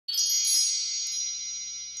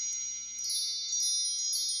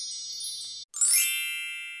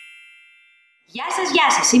Γεια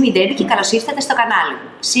σας, είμαι η Ντέμπη και καλώς ήρθατε στο κανάλι μου.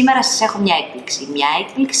 Σήμερα σας έχω μια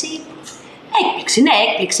έκπληξη.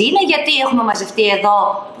 Έκπληξη είναι γιατί έχουμε μαζευτεί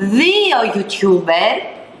εδώ δύο YouTuber,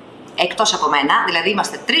 εκτός από μένα, δηλαδή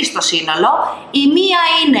είμαστε τρεις στο σύνολο. Η μία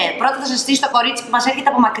είναι, πρώτα θα σας στήσω το κορίτσι που μας έρχεται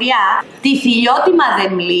από μακριά, τη Φιλιώ τη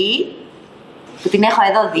Μαδεμλή, που την έχω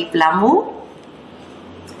εδώ δίπλα μου,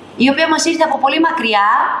 η οποία μας ήρθε από πολύ μακριά,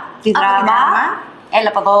 τη δράμα. Έλα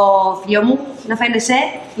από εδώ, Φιλιώ μου, να φαίνεσαι.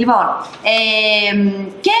 Λοιπόν,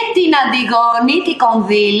 και την Αντγόνη, την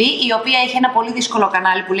Κονδύλη, η οποία έχει ένα πολύ δύσκολο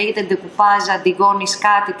κανάλι που λέγεται Decoupage, Αντγόνης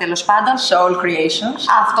κάτι τέλος πάντων. Soul Creations.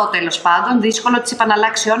 Αυτό τέλος πάντων. Δύσκολο της είπα να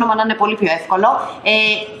αλλάξει όνομα, να είναι πολύ πιο εύκολο.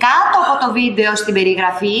 Κάτω από το βίντεο στην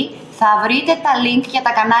περιγραφή θα βρείτε τα link για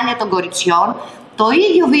τα κανάλια των κοριτσιών. Το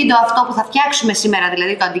ίδιο βίντεο αυτό που θα φτιάξουμε σήμερα,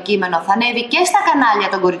 δηλαδή το αντικείμενο, θα ανέβει και στα κανάλια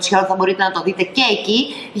των κοριτσιών, θα μπορείτε να το δείτε και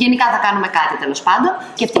εκεί. Γενικά θα κάνουμε κάτι τέλος πάντων.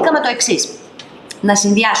 Σκεφτήκαμε το εξής, να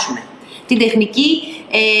συνδυάσουμε την τεχνική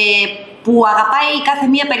που αγαπάει κάθε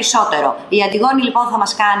μία περισσότερο. Η Αντγόνη λοιπόν θα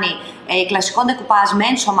μας κάνει κλασικό decoupage με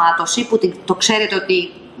ενσωμάτωση, που το ξέρετε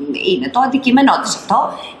ότι είναι το αντικείμενό της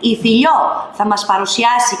αυτό. Η Φιλιώ θα μας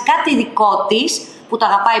παρουσιάσει κάτι δικό της, που τα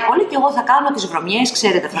αγαπάει πολύ, και εγώ θα κάνω τις βρωμιές,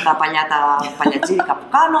 ξέρετε αυτά τα παλιατζίδικα που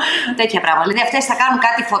κάνω, τέτοια πράγματα. Δηλαδή αυτές θα κάνουν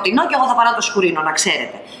κάτι φωτεινό και εγώ θα πάρω το σκουρίνο, να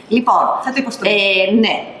ξέρετε. Λοιπόν, θα το υποστηρίζω.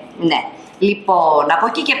 Ναι. Λοιπόν, από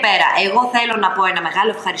εκεί και πέρα, εγώ θέλω να πω ένα μεγάλο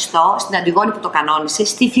ευχαριστώ στην Αντγόνη που το κανόνισε,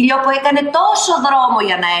 στη Φιλιώ που έκανε τόσο δρόμο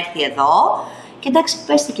για να έρθει εδώ. Και εντάξει,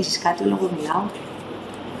 πέστε κι εσείς κάτι, λόγω μιλάω.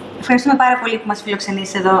 Ευχαριστούμε πάρα πολύ που μας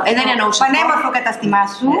φιλοξενείς εδώ. Δεν εννοούσα. Πανέμορφο καταστημά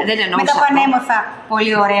σου. Δεν εννοούσα. Με τα πανέμορφα,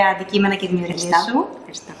 πολύ ωραία αντικείμενα και δημιουργίες σου.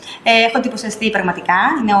 Έχω εντυπωσιαστεί πραγματικά.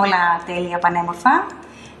 Είναι όλα τέλεια, πανέμορφα.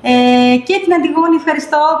 Και την Αντγόνη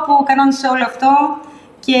ευχαριστώ που κανόνισε όλο αυτό.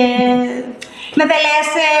 Και με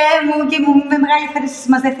δελέασε και με μεγάλη ευχαρίστηση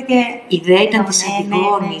μας δέχτηκε. Η ιδέα ήταν της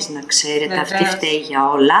Αντγόνης, να ξέρετε, αυτή φταίει για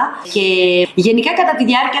όλα. Και γενικά κατά τη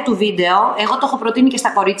διάρκεια του βίντεο, εγώ το έχω προτείνει και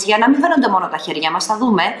στα κορίτσια, να μην φαίνονται μόνο τα χέρια μας, θα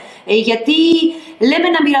δούμε. Γιατί λέμε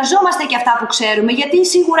να μοιραζόμαστε και αυτά που ξέρουμε, γιατί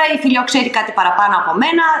σίγουρα η Φιλιώ ξέρει κάτι παραπάνω από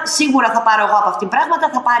μένα, σίγουρα θα πάρω εγώ από αυτήν πράγματα,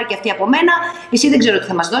 θα πάρει και αυτή από μένα. Εσύ δεν ξέρω τι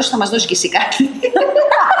θα μας δώσει και εσύ κάτι.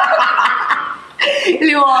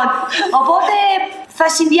 Λοιπόν, οπότε θα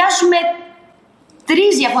συνδυάσουμε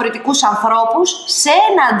τρεις διαφορετικούς ανθρώπους σε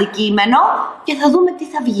ένα αντικείμενο και θα δούμε τι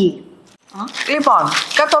θα βγει. Λοιπόν,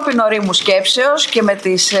 κατόπιν ορίμου σκέψεως και με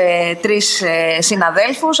τις τρεις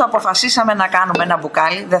συναδέλφους αποφασίσαμε να κάνουμε ένα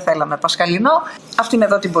μπουκάλι, δεν θέλαμε πασχαλινό. Αυτή είναι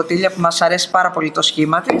εδώ την ποτήλια που μας αρέσει πάρα πολύ το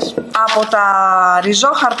σχήμα της. Από τα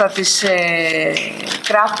ριζόχαρτα της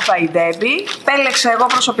craftbydebi πέλεξα εγώ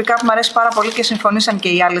προσωπικά, που μου αρέσει πάρα πολύ και συμφωνήσαν και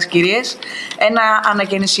οι άλλες κυρίες, ένα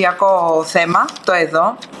αναγεννησιακό θέμα, το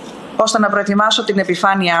εδώ, ώστε να προετοιμάσω την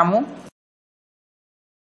επιφάνειά μου.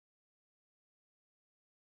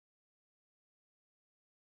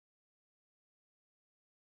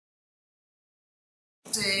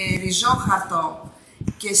 Σε ριζόχαρτο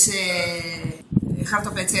και σε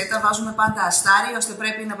χαρτοπετσέτα βάζουμε πάντα αστάρι, ώστε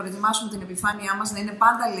πρέπει να προετοιμάσουμε την επιφάνειά μας να είναι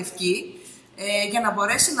πάντα λευκή, για να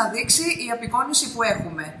μπορέσει να δείξει η απεικόνιση που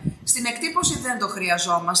έχουμε. Στην εκτύπωση δεν το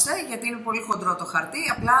χρειαζόμαστε, γιατί είναι πολύ χοντρό το χαρτί,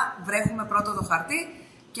 απλά βρέχουμε πρώτα το χαρτί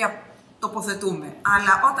και τοποθετούμε.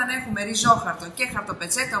 Αλλά όταν έχουμε ριζόχαρτο και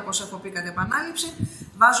χαρτοπετσέτα, όπως έχω πει κατά επανάληψη,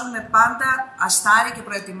 βάζουμε πάντα αστάρι και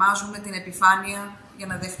προετοιμάζουμε την επιφάνεια για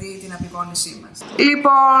να δεχτεί την απεικόνισή μας.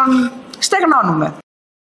 Λοιπόν, στεγνώνουμε.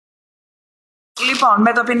 Λοιπόν,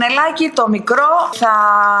 με το πινελάκι το μικρό θα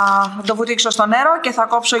το βουτήξω στο νερό και θα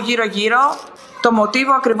κόψω γύρω-γύρω το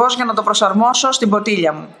μοτίβο ακριβώς για να το προσαρμόσω στην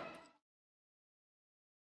ποτήλια μου.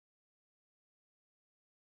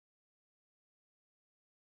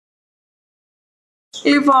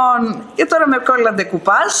 Λοιπόν, και τώρα με κόλλα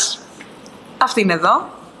Decoupage, αυτή είναι εδώ.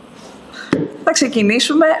 Θα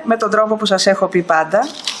ξεκινήσουμε με τον τρόπο που σας έχω πει πάντα,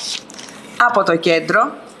 από το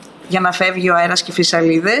κέντρο, για να φεύγει ο αέρας και οι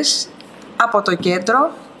φυσαλίδες, από το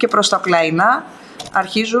κέντρο και προς τα πλαϊνά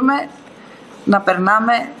αρχίζουμε να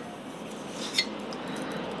περνάμε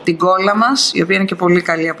την κόλλα μας, η οποία είναι και πολύ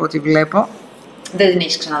καλή από ό,τι βλέπω. Δεν την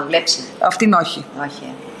έχεις ξαναδουλέψει? Αυτήν όχι.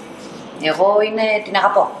 Όχι. Εγώ την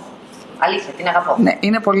αγαπώ. Αλήθεια, την αγαπώ. Ναι,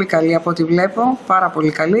 είναι πολύ καλή από ό,τι βλέπω, πάρα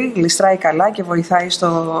πολύ καλή, γλιστράει καλά και βοηθάει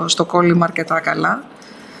στο κόλλημα αρκετά καλά.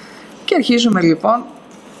 Και αρχίζουμε λοιπόν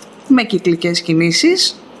με κυκλικές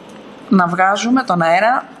κινήσεις να βγάζουμε τον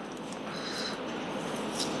αέρα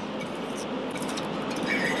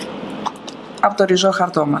από το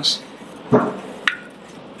ριζόχαρτό μας.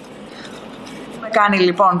 Κάνει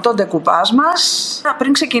λοιπόν το decoupage μας.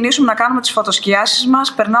 Πριν ξεκινήσουμε να κάνουμε τις φωτοσκιάσεις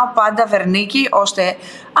μας, περνάω πάντα βερνίκι, ώστε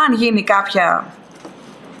αν γίνει κάποια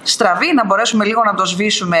στραβή να μπορέσουμε λίγο να το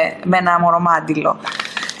σβήσουμε με ένα μορομάντιλο.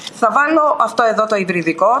 Θα βάλω αυτό εδώ το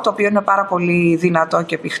υβριδικό, το οποίο είναι πάρα πολύ δυνατό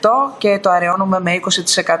και πηχτό και το αραιώνουμε με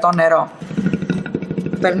 20% νερό.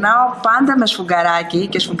 Περνάω πάντα με σφουγγαράκι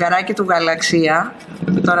και σφουγγαράκι του Γαλαξία.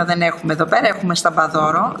 Τώρα δεν έχουμε εδώ πέρα, έχουμε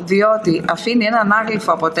σταμπαδόρο, διότι αφήνει ένα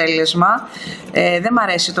ανάγλυφο αποτέλεσμα. Δεν μ'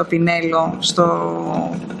 αρέσει το πινέλο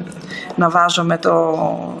να βάζω με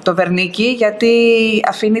το βερνίκι, γιατί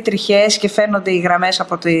αφήνει τριχές και φαίνονται οι γραμμές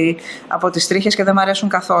από τις τρίχες και δεν μ' αρέσουν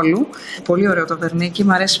καθόλου. Πολύ ωραίο το βερνίκι,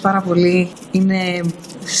 μ' αρέσει πάρα πολύ. Είναι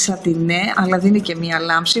σατινέ, αλλά δίνει και μία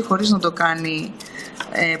λάμψη χωρίς να το κάνει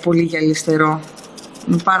πολύ γυαλιστερό.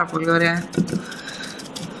 Είναι πάρα πολύ ωραία.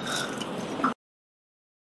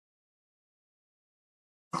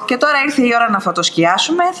 Και τώρα ήρθε η ώρα να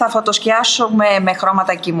φωτοσκιάσουμε. Θα φωτοσκιάσουμε με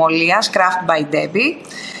χρώματα κυμολίας, craftbydebi.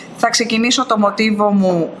 Θα ξεκινήσω το μοτίβο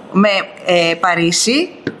μου με Παρίσι,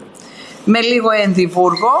 με λίγο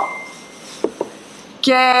ενδιβούργο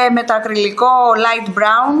και με το ακριλικό light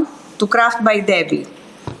brown του craftbydebi.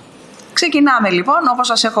 Ξεκινάμε λοιπόν, όπως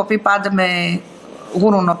σας έχω πει, πάντα με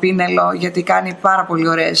γουρουνοπίνελο, γιατί κάνει πάρα πολύ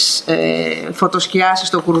ωραίες φωτοσκιάσεις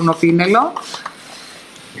το γουρουνοπίνελο.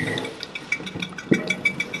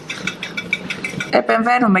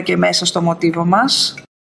 Επεμβαίνουμε και μέσα στο μοτίβο μας.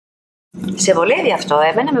 Σε βολεύει αυτό,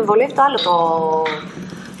 εμένα με βολεύει το άλλο,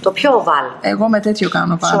 το πιο οβάλ. Εγώ με τέτοιο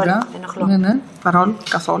κάνω πάντα. Ενοχλώ. Ναι, παρόλο,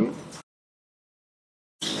 καθόλου.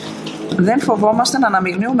 Δεν φοβόμαστε να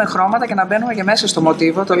αναμειγνύουμε χρώματα και να μπαίνουμε και μέσα στο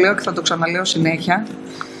μοτίβο, το λέω και θα το ξαναλέω συνέχεια.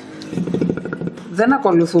 Δεν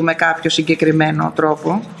ακολουθούμε κάποιο συγκεκριμένο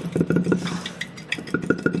τρόπο.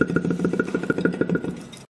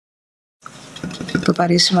 Το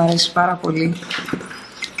Παρίσι μου αρέσει πάρα πολύ.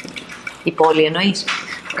 Η πόλη εννοείς?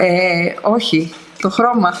 Όχι, το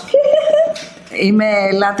χρώμα.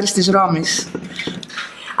 Είμαι λάτρης της Ρώμης.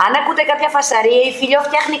 Αν ακούτε κάποια φασαρία, η Φιλιώ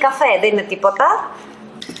φτιάχνει καφέ, δεν είναι τίποτα.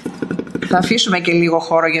 Θα αφήσουμε και λίγο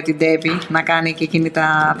χώρο για την Debbie να κάνει και εκείνη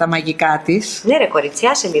τα μαγικά της. Ναι ρε κορίτσι,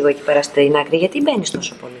 άσε λίγο εκεί πέρα στην άκρη, γιατί μπαίνεις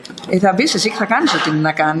τόσο πολύ? Θα μπεις εσύ και θα κάνεις ό,τι είναι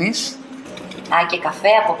να κάνεις. Α, και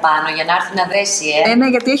καφέ από πάνω για να έρθει να δρέσει, Ναι,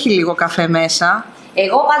 γιατί έχει λίγο καφέ μέσα.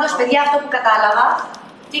 Εγώ πάντως, παιδιά, αυτό που κατάλαβα,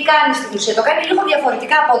 τι κάνει στην ουσία, το κάνει λίγο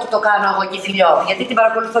διαφορετικά από ό,τι το κάνω εγώ και η Φιλιώ. Γιατί την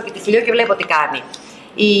παρακολουθώ και τη Φιλιώ και βλέπω τι κάνει.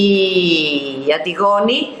 Η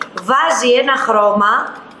Αντγόνη βάζει ένα χρώμα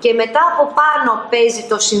και μετά από πάνω παίζει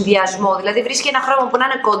το συνδυασμό. Δηλαδή βρίσκει ένα χρώμα που να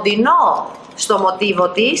είναι κοντινό στο μοτίβο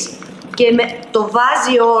της και το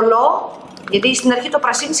βάζει όλο. Γιατί στην αρχή το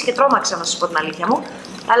πρασίνησε και τρόμαξα, να σας πω την αλήθεια μου.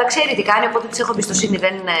 Αλλά ξέρει τι κάνει, οπότε της έχω εμπιστοσύνη,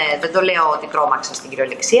 δεν το λέω ότι τρόμαξα στην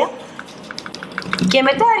κυριολεξία. Και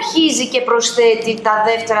μετά αρχίζει και προσθέτει τα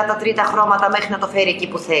δεύτερα, τα τρίτα χρώματα μέχρι να το φέρει εκεί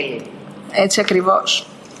που θέλει. Έτσι ακριβώς.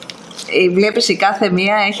 Βλέπεις, η κάθε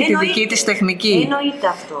μία έχει τη δική της τεχνική. Εννοείται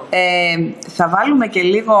αυτό. Θα βάλουμε και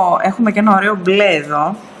λίγο, έχουμε και ένα ωραίο μπλε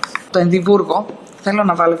εδώ, το ενδιβούργο. Θέλω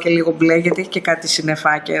να βάλω και λίγο μπλε γιατί έχει και κάτι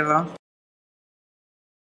συννεφάκια εδώ.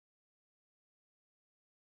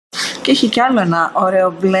 Και έχει κι άλλο ένα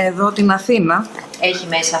ωραίο μπλε εδώ, την Αθήνα. Έχει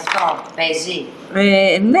μέσα αυτό, παίζει.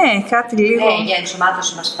 Ναι, κάτι λίγο. Για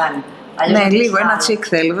ενσωμάτωση μας φτάνει. Ναι, λίγο, ένα τσικ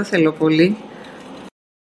θέλω, δεν θέλω πολύ.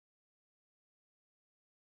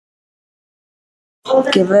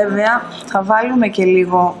 Και βέβαια θα βάλουμε και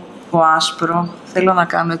λίγο άσπρο. Θέλω να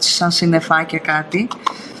κάνω έτσι σαν συννεφάκια κάτι.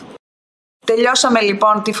 Τελειώσαμε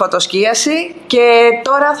λοιπόν τη φωτοσκίαση και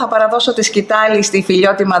τώρα θα παραδώσω τη σκητάλη στη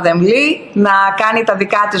Φιλιώ τη Μαδεμλή να κάνει τα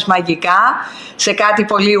δικά της μαγικά σε κάτι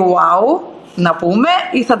πολύ wow, να πούμε,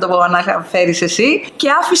 ή θα το αναφέρεις εσύ. Και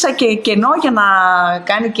άφησα και κενό για να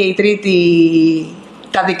κάνει και η τρίτη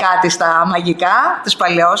τα δικά της τα μαγικά, τις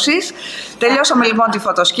παλαιώσεις. Τελειώσαμε λοιπόν τη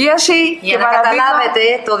φωτοσκίαση. Για να καταλάβετε,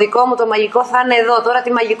 το δικό μου το μαγικό θα είναι εδώ. Τώρα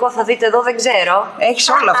τι μαγικό θα δείτε εδώ δεν ξέρω. Έχεις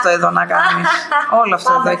όλο αυτό εδώ να κάνεις. Όλο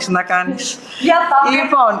αυτό εδώ έχεις να κάνεις. Για πάμε.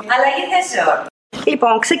 Λοιπόν, αλλαγή θέσεων.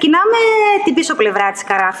 Λοιπόν, ξεκινάμε την πίσω πλευρά της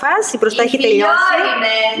καράφας. Η μπροστά έχει τελειώσει.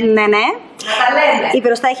 Ναι. Να τα λέμε. Η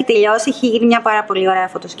μπροστά έχει τελειώσει. Έχει γίνει μια πάρα πολύ ωραία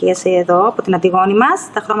φωτοσκίαση εδώ από την Αντγόνη μας.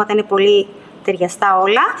 Τα χρώματα είναι πολύ ταιριαστά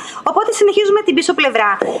όλα. Οπότε συνεχίζουμε την πίσω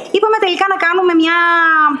πλευρά. Είπαμε τελικά να κάνουμε μια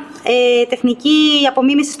τεχνική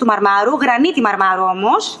απομίμησης του μαρμάρου, γρανίτη μαρμάρου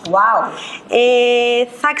όμως. Wow.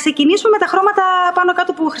 Θα ξεκινήσουμε με τα χρώματα πάνω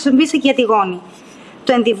κάτω που χρησιμοποίησε και η Αντγόνη.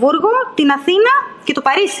 Το ενδιβούργο, την Αθήνα και το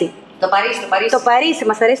Παρίσι. Το Παρίσι,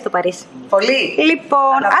 μας αρέσει το Παρίσι. Πολύ.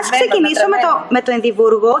 Λοιπόν, ας ξεκινήσω με το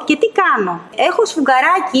ενδιβούργο και τι κάνω. Έχω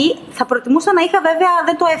σφουγγαράκι, θα προτιμούσα να είχα, βέβαια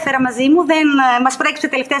δεν το έφερα μαζί μου, μας προέκυψε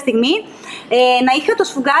τελευταία στιγμή, να είχα το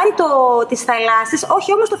σφουγγάρι της θαλάσσης, όχι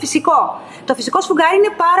όμως το φυσικό. Το φυσικό σφουγγάρι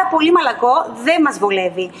είναι πάρα πολύ μαλακό, δεν μας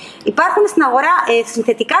βολεύει. Υπάρχουν στην αγορά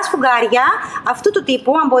συνθετικά σφουγγάρια αυτού του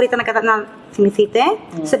τύπου, αν μπορείτε να θυμηθείτε,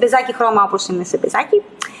 σε μπεζάκι χρώμα όπως είναι σε μπεζάκι.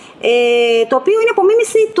 το οποίο είναι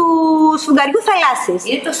απομίμηση του σφουγγαριού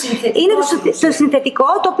θαλάσσης. Είναι το συνθετικό. Είναι το συνθετικό,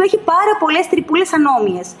 το οποίο έχει πάρα πολλές τρυπούλες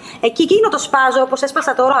ανώμιες. Εκείνο το σπάζω, όπως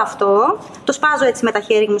έσπασα τώρα αυτό, το σπάζω έτσι με τα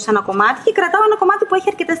χέρια μου σε ένα κομμάτι και κρατάω ένα κομμάτι που έχει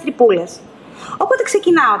αρκετές τρυπούλες. Οπότε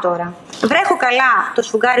ξεκινάω τώρα. Βρέχω καλά το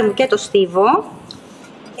σφουγγάρι μου και το στίβο.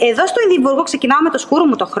 Εδώ στο Εδιμβούργο ξεκινάω με το σκούρο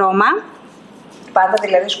μου το χρώμα. Πάντα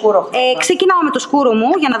δηλαδή σκούρο χρώμα. Ξεκινάω με το σκούρο μου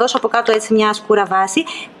για να δώσω από κάτω έτσι μια σκούρα βάση.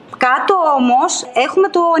 Κάτω όμως έχουμε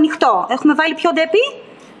το ανοιχτό. Έχουμε βάλει ποιο ντέπι?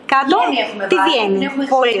 Κάτω τη Βιέννη.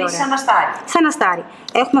 Πολύ ωραία. Σαν αστάρι. Σαν αστάρι.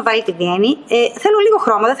 Έχουμε βάλει τη Βιέννη. Θέλω λίγο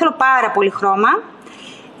χρώμα, δεν θέλω πάρα πολύ χρώμα.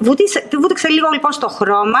 Βούτυξε λίγο λοιπόν στο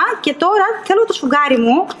χρώμα και τώρα θέλω το σφουγγάρι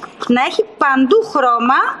μου να έχει παντού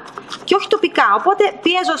χρώμα και όχι τοπικά. Οπότε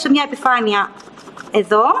πιέζω σε μια επιφάνεια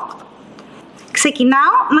εδώ.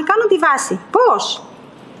 Ξεκινάω να κάνω τη βάση. Πώς?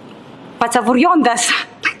 Πατσαβουριώντας.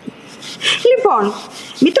 Λοιπόν,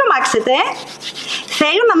 μην τρομάξετε.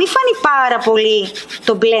 Θέλω να μην φανεί πάρα πολύ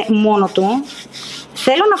το μπλε μόνο του.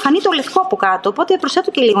 Θέλω να φανεί το λευκό από κάτω. Οπότε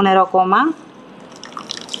προσθέτω και λίγο νερό ακόμα.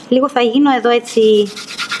 Λίγο θα γίνω εδώ έτσι.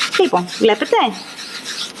 Λοιπόν, βλέπετε.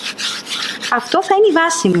 Αυτό θα είναι η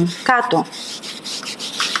βάση μου. Κάτω.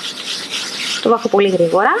 Το βάχω πολύ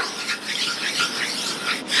γρήγορα.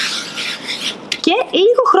 Και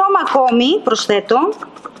λίγο χρώμα ακόμη προσθέτω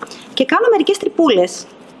και κάνω μερικές τρυπούλες.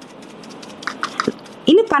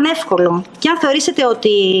 Είναι πανεύκολο και αν θεωρήσετε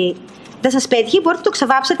ότι δεν σας πέτυχε μπορείτε να το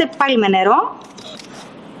ξεβάψετε πάλι με νερό.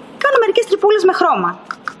 Κάνω μερικές τρυπούλες με χρώμα,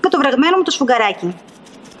 με το βρεγμένο μου το σφουγγαράκι.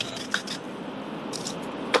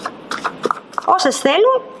 Όσες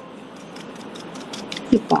θέλω.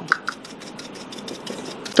 Λοιπόν,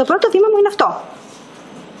 το πρώτο βήμα μου είναι αυτό.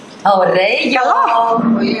 Ωραίο!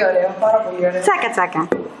 Πολύ ωραίο, πάρα πολύ ωραίο. Τσάκα τσάκα.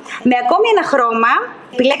 Με ακόμη ένα χρώμα,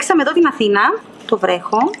 επιλέξαμε εδώ την Αθήνα. Το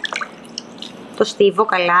βρέχω, το στίβω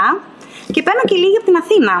καλά και παίρνω και λίγη από την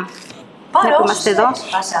Αθήνα. Είμαστε εδώ.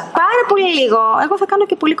 Πάρα πολύ λίγο. Εγώ θα κάνω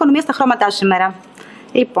και πολύ οικονομία στα χρώματά σου σήμερα.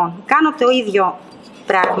 Λοιπόν, κάνω το ίδιο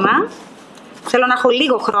πράγμα. Θέλω να έχω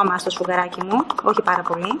λίγο χρώμα στο σφουγγαράκι μου, όχι πάρα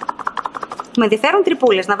πολύ. Με ενδιαφέρουν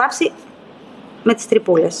τρυπούλες, να βάψει με τις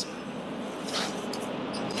τρυπούλες.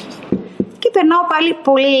 Και περνάω πάλι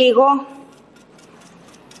πολύ λίγο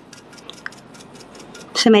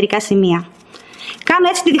σε μερικά σημεία. Κάνω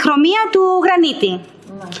έτσι τη διχρωμία του γρανίτη.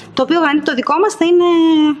 Το οποίο γρανίτη το δικό μας θα είναι...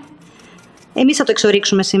 Εμείς θα το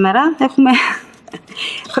εξορίξουμε σήμερα. Έχουμε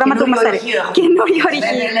χρώματα που μας αρέσει. Καινούριο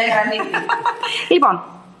ορυχείο. Λοιπόν,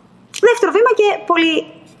 δεύτερο βήμα και πολύ...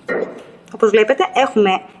 Όπως βλέπετε,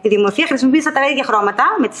 έχουμε ιδιομορφία. Χρησιμοποίησα τα ίδια χρώματα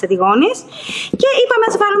με τις Αντγόνης. Και είπαμε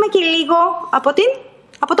να βάλουμε και λίγο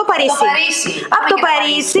από το Παρίσι. Από το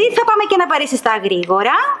Παρίσι. Θα πάμε και ένα Παρίσι στα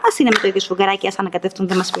γρήγορα. Ας είναι με το ίδιο σφουγγαράκι, ας ανακατευτούν,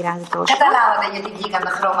 δεν μας πειράζει τόσο. Καταλάβατε γιατί βγήκαν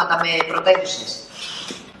τα χρώματα με πρωτεύουσες.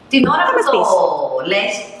 Την ώρα που το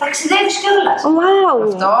λες, ταξιδεύεις κιόλας. Wow.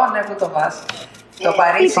 Αυτό, ναι, που το πας. Το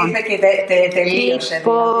Παρίσι ήρθε και τελείωσε.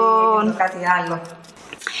 Λοιπόν, δηλαδή, κάτι άλλο.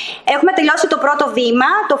 Έχουμε τελειώσει το πρώτο βήμα,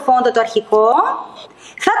 το φόντο το αρχικό.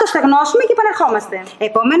 Θα το στεγνώσουμε και επανερχόμαστε.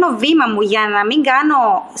 Επόμενο βήμα μου για να μην κάνω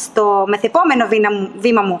στο μεθεπόμενο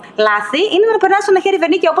βήμα μου λάθη είναι να περάσω ένα χέρι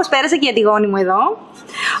βερνίκι όπως πέρασε και η Αντγόνη μου εδώ.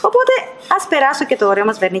 Οπότε ας περάσω και το ωραίο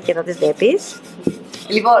μας βερνίκι εδώ της Ντέπης.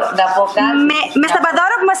 Λοιπόν, να πω κάτι. Με στα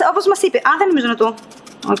παντόρα όπως μας είπε. Αν δεν νομίζω να του.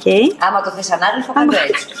 Okay. Άμα το θες ανάγλυφο, κάνω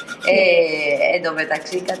έτσι. Εν τω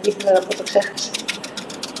μεταξύ, κάτι ήθελα να πω, το ξέχασα.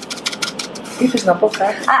 Ήθελες να πω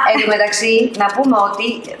κάτι. Εν τω μεταξύ, να πούμε ότι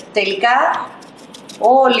τελικά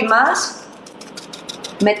όλοι μας,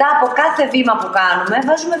 μετά από κάθε βήμα που κάνουμε,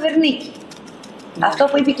 βάζουμε βερνίκι. Αυτό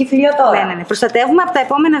που είπε και η Φιλιώ τώρα. Ναι. Προστατεύουμε από τα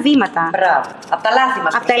επόμενα βήματα. Μπράβο. Από τα λάθη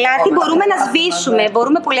μας. Από τα λάθη μπορούμε να σβήσουμε.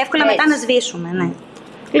 Μπορούμε πολύ εύκολα μετά να σβήσουμε. Ναι.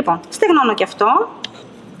 Λοιπόν, στεγνώνω και αυτό.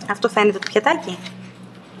 Αυτό φαίνεται το πιατάκι.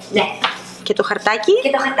 Ναι. Και το χαρτάκι. Και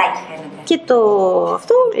το χαρτάκι φαίνεται. Και το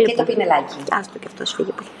αυτό. Και το πινελάκι. Άστο και αυτό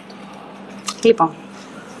σφίγγει πολύ. Λοιπόν.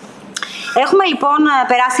 Έχουμε λοιπόν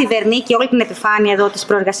περάσει βερνίκι όλη την επιφάνεια εδώ της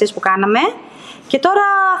προεργασίας που κάναμε. Και τώρα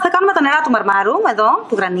θα κάνουμε τα νερά του μαρμάρου, εδώ,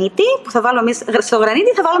 του γρανίτη, που θα βάλουμε εμείς στο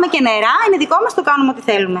γρανίτη, θα βάλουμε και νερά, είναι δικό μας, το κάνουμε ό,τι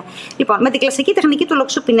θέλουμε. Λοιπόν, με την κλασική τεχνική του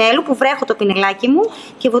λοξού πινέλου, που βρέχω το πινελάκι μου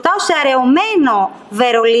και βουτάω σε αραιωμένο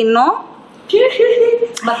βερολίνο.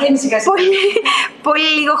 Μαθαίνει σιγά σιγά. Πολύ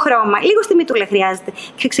λίγο χρώμα, λίγο στη μητούλα χρειάζεται.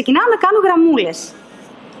 Και ξεκινάω να κάνω γραμμούλες.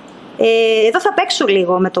 Εδώ θα παίξω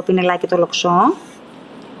λίγο με το πινελάκι το λοξό.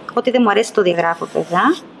 Ό,τι δεν μου αρέσει το διαγράφω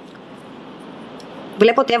βέβαια.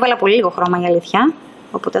 Βλέπω ότι έβαλα πολύ λίγο χρώμα η αλήθεια,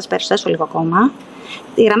 οπότε ας προσθέσω λίγο ακόμα.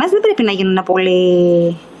 Οι γραμμές δεν πρέπει να γίνουν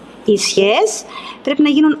πολύ ίσιες, πρέπει να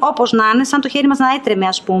γίνουν όπως να είναι, σαν το χέρι μας να έτρεμε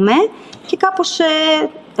ας πούμε. Και κάπως,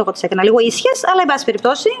 εγώ τις έκανα λίγο ίσιες, αλλά εν πάση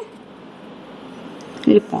περιπτώσει.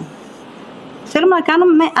 Λοιπόν, θέλουμε να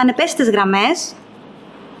κάνουμε με ανεπαίσθητες γραμμές,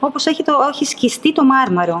 όπως έχει σκιστεί το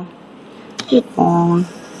μάρμαρο. Λοιπόν,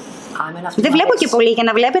 δεν βλέπω και πολύ, για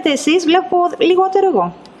να βλέπετε εσείς, βλέπω λιγότερο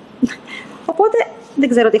εγώ. Οπότε, δεν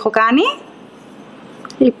ξέρω τι έχω κάνει.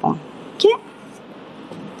 Λοιπόν,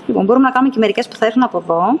 μπορούμε να κάνουμε και μερικές που θα έρθουν από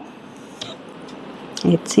εδώ.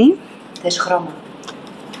 Έτσι. Θες χρώμα.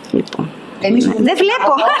 Λοιπόν. Δεν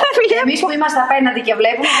βλέπω. Εμείς που είμαστε απέναντι και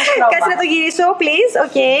βλέπουμε, θες χρώμα. Κάτσε να το γυρίσω, please.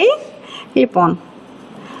 Οκ. Λοιπόν.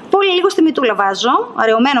 Πολύ λίγο στη μητούλα βάζω.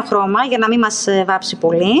 Αραιωμένο χρώμα, για να μην μας βάψει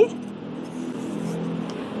πολύ.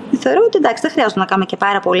 Θεωρώ ότι εντάξει, δεν χρειάζεται να κάνουμε και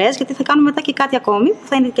πάρα πολλές, γιατί θα κάνουμε μετά και κάτι ακόμη, που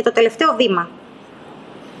θα είναι και το τελευταίο βήμα.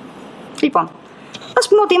 Λοιπόν, ας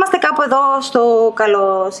πούμε ότι είμαστε κάπου εδώ στο καλό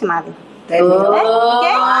σημάδι.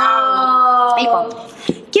 Λοιπόν,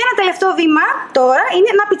 και ένα τελευταίο βήμα τώρα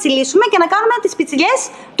είναι να πιτσιλήσουμε και να κάνουμε τις πιτσιλιές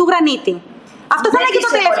του γρανίτη. Αυτό θα είναι και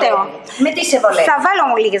το τελευταίο. Με τι σε βολεύει? Θα βάλω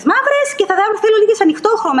λίγες μαύρες και θα θέλω λίγες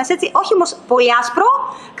ανοιχτόχρωμες, έτσι, όχι όμως πολύ άσπρο,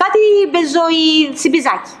 κάτι μπεζόι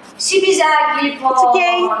συμπιζάκι. Συμπιζάκι, λοιπόν.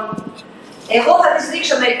 Okay. Εγώ θα τις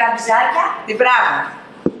δείξω μερικά μπιζάκια. Την πράγμα.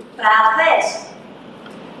 Πράγμα θες?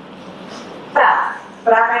 Πράγμα.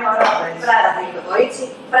 Πράγμα είναι ωραίο. Πράγμα θέλει το κορίτσι.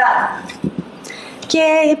 Πράγμα. Και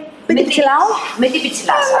με τι πιτσιλάω? Με τι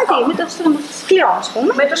πιτσιλάς? Με το σκληρό, ας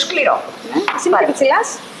πούμε. Με το σκληρό. Εσύ με τι πιτσιλάς?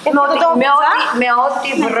 Με ό,τι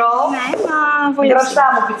βρω. Μπροστά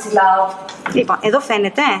μου πιτσιλάω. Λοιπόν, εδώ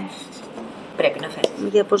φαίνεται. Πρέπει να φαίνεται.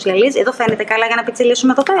 Για πώς γυαλίζει. Εδώ φαίνεται καλά για να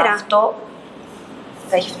πιτσιλήσουμε εδώ πέρα. Αυτό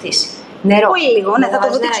θα έχει φτύσει. Νερό. Πολύ λίγο, ναι, θα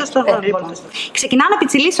το δείξω στον λοιπόν. Ξεκινάω να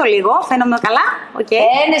πιτσιλήσω λίγο, φαίνομαι καλά.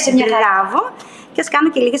 Είναι σε μια χαρά. Και ας κάνω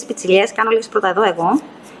και λίγες πιτσιλιές. Κάνω λίγες πρώτα εδώ εγώ,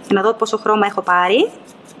 για να δω πόσο χρώμα έχω πάρει.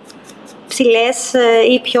 Ψηλές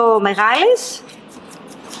ή πιο μεγάλες.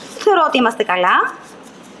 Θεωρώ ότι είμαστε καλά.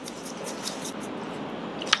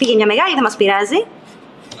 Πήγε μια μεγάλη, δεν μας πειράζει.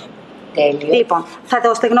 Τέλειο. Λοιπόν, θα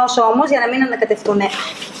το στεγνώσω όμως για να μην ανακατευτούν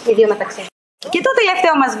οι δύο μεταξύ. Και το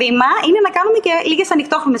τελευταίο μας βήμα είναι να κάνουμε και λίγες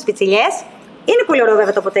ανοιχτόχρωμες πιτσιλιές. Είναι πολύ ωραίο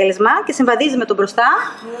βέβαια το αποτέλεσμα και συμβαδίζει με το μπροστά.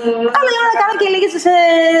 Αλλά λέω να κάνω και λίγες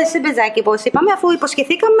σε μπεζάκι, όπως είπαμε, αφού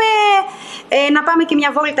υποσχεθήκαμε να πάμε και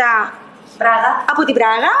μια βόλτα από την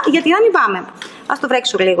Πράγα, γιατί να μην πάμε. Ας το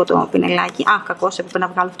βρέξω λίγο το πινελάκι. Α, κακώς έπρεπε να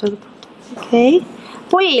βγάλω αυτό εδώ πρώτα. Okay.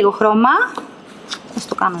 Πολύ λίγο χρώμα. Ας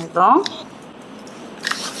το κάνω εδώ.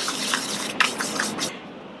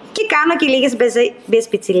 Και κάνω και λίγες μπες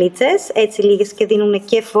πιτσιλίτσες, έτσι λίγες και δίνουν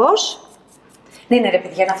και φως. Ναι, ρε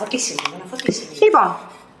παιδιά, να φωτίσει λίγο, Λοιπόν,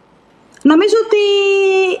 νομίζω ότι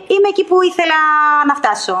είμαι εκεί που ήθελα να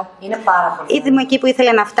φτάσω. Είναι πάρα πολύ. Είμαι εκεί που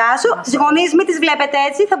ήθελα να φτάσω. Τις γωνίες μην τις βλέπετε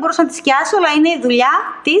έτσι, θα μπορούσα να τις σκιάσω, αλλά είναι η δουλειά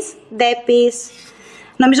της ντέπης.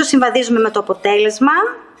 Νομίζω συμβαδίζουμε με το αποτέλεσμα.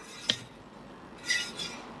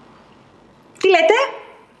 Τι λέτε?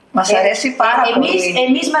 Μας αρέσει πάρα πολύ.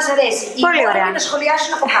 Εμείς μας αρέσει. Πολύ ωραία. Να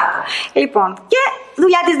σχολιάσουν από κάτω. Λοιπόν, και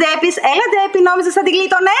δουλειά της ντέπης. Έλα ντέπη, νόμιζες θα την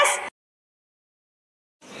γλίτωνες?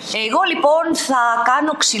 Εγώ λοιπόν θα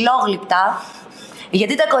κάνω ξυλόγλυπτα,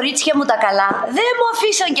 γιατί τα κορίτσια μου τα καλά δεν μου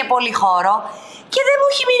αφήσαν και πολύ χώρο και δεν μου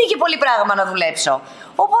έχει μείνει και πολύ πράγμα να δουλέψω.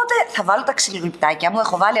 Οπότε θα βάλω τα ξυλογλυπτάκια μου,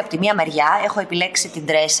 έχω βάλει από τη μία μεριά, έχω επιλέξει την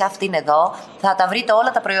τρέσα, αυτήν εδώ. Θα τα βρείτε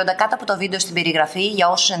όλα τα προϊόντα κάτω από το βίντεο στην περιγραφή για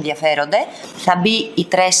όσους ενδιαφέρονται. Θα μπει η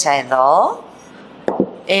τρέσα εδώ.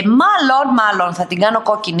 Μάλλον θα την κάνω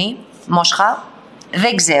κόκκινη, μόσχα.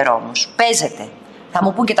 Δεν ξέρω όμως, παίζεται. Θα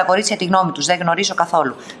μου πούν και τα κορίτσια τη γνώμη τους, δεν γνωρίζω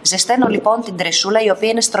καθόλου. Ζεσταίνω λοιπόν την τρεσούλα η οποία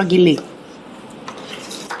είναι στρογγυλή.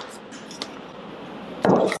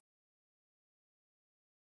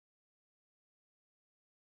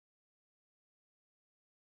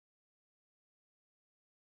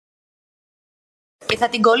 Και θα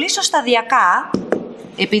την κολλήσω σταδιακά,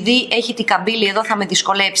 επειδή έχει την καμπύλη εδώ θα με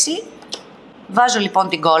δυσκολέψει. Βάζω λοιπόν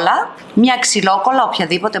την κόλλα, μια ξυλόκολλα,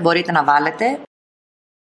 οποιαδήποτε μπορείτε να βάλετε.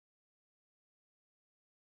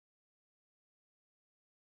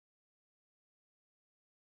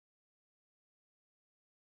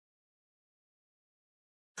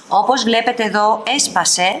 Όπως βλέπετε εδώ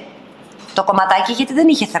έσπασε το κομματάκι γιατί δεν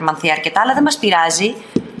είχε θερμανθεί αρκετά, αλλά δεν μας πειράζει.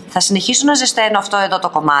 Θα συνεχίσω να ζεσταίνω αυτό εδώ το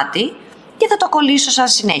κομμάτι και θα το κολλήσω σαν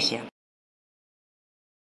συνέχεια.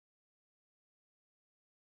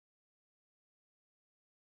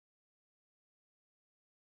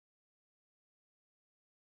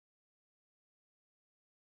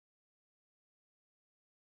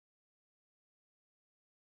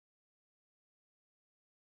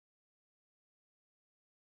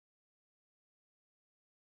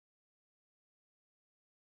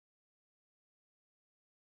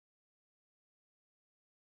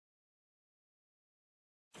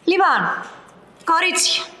 Λοιπόν,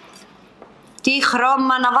 κορίτσια, τι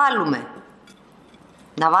χρώμα να βάλουμε?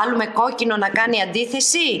 Να βάλουμε κόκκινο να κάνει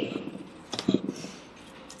αντίθεση.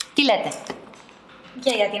 Τι λέτε?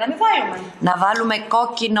 Και γιατί να μην βάλουμε? Να βάλουμε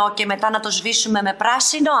κόκκινο και μετά να το σβήσουμε με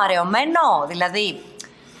πράσινο, αραιωμένο. Δηλαδή,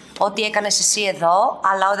 ό,τι έκανες εσύ εδώ,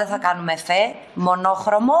 αλλά δεν θα κάνουμε εφέ,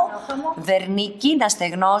 μονόχρωμο, βερνίκι να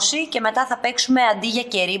στεγνώσει και μετά θα παίξουμε αντί για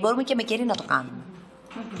κερί. Μπορούμε και με κερί να το κάνουμε.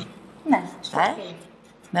 Ναι,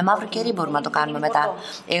 με μαύρο κερί μπορούμε να το κάνουμε μετά.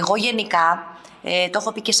 Εγώ γενικά, το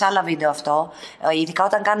έχω πει και σε άλλα βίντεο αυτό, ειδικά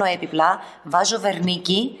όταν κάνω έπιπλα, βάζω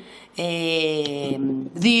βερνίκι, 2,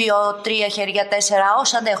 3 χέρια, 4,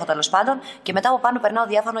 όσα αντέχω τέλος πάντων, και μετά από πάνω περνάω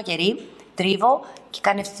διάφανο κερί, τρίβω και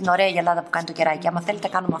κάνει αυτή την ωραία γυαλάδα που κάνει το κεράκι. Άμα θέλετε,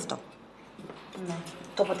 κάνουμε αυτό. Ναι.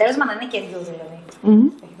 Το αποτέλεσμα να είναι κεριού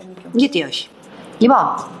δηλαδή. Γιατί όχι.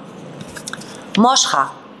 Λοιπόν,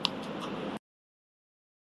 μόσχα.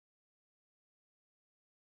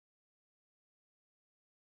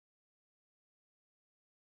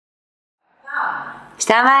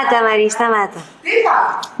 Σταμάτα, Μαρή, σταμάτα. Τι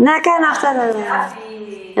θα? Να κάνω αυτά τα...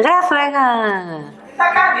 Γράφω ένα... Τι θα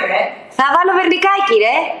κάνει, ρε? Θα βάλω βερνικάκι,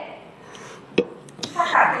 ρε. Τι θα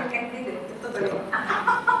κάνει?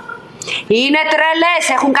 Είναι τρελές,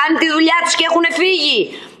 έχουν κάνει τη δουλειά τους και έχουν φύγει.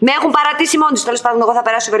 Με έχουν παρατήσει μόνοι τους. Τέλος πάντων, εγώ θα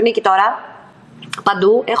περάσω βερνίκι τώρα.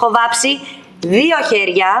 Παντού. Έχω βάψει 2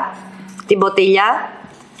 χέρια την ποτήλια.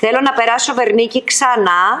 Θέλω να περάσω βερνίκι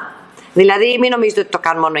ξανά. Δηλαδή, μην νομίζετε ότι το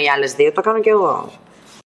κάνουν μόνο οι άλλες 2, το κάνω κι εγώ.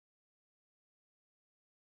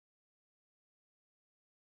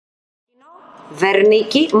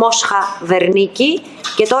 Βερνίκι, μόσχα βερνίκι,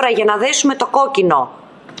 και τώρα για να δέσουμε το κόκκινο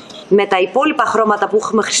με τα υπόλοιπα χρώματα που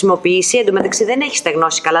έχουμε χρησιμοποιήσει, εντωμεταξύ δεν έχει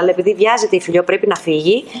στεγνώσει καλά, αλλά επειδή βιάζεται η Φιλιώ πρέπει να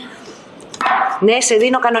φύγει. Ναι, σε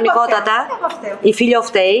δίνω κανονικότατα, η Φιλιώ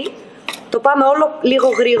φταίει. Το πάμε όλο λίγο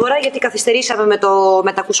γρήγορα γιατί καθυστερήσαμε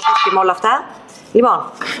με τα κουσκούς και με όλα αυτά.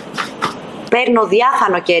 Λοιπόν, παίρνω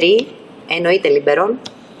διάφανο κερί, εννοείται λιμπερόν,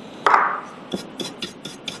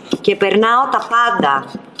 και περνάω τα πάντα,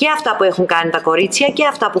 και αυτά που έχουν κάνει τα κορίτσια και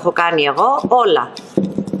αυτά που έχω κάνει εγώ, όλα.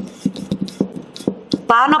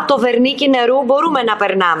 Πάνω από το βερνίκι νερού μπορούμε να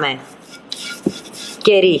περνάμε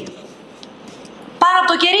κερί. Πάνω από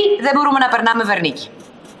το κερί δεν μπορούμε να περνάμε βερνίκι.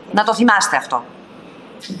 Να το θυμάστε αυτό.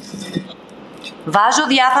 Βάζω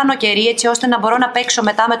διάφανο κερί έτσι ώστε να μπορώ να παίξω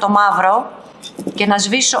μετά με το μαύρο και να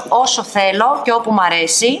σβήσω όσο θέλω και όπου μ'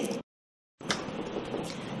 αρέσει.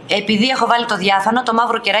 Επειδή έχω βάλει το διάφανο, το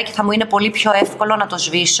μαύρο κεράκι θα μου είναι πολύ πιο εύκολο να το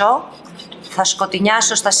σβήσω. Θα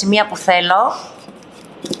σκοτεινιάσω στα σημεία που θέλω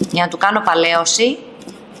για να του κάνω παλαίωση.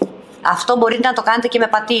 Αυτό μπορείτε να το κάνετε και με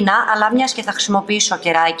πατίνα, αλλά μιας και θα χρησιμοποιήσω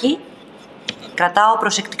κεράκι, κρατάω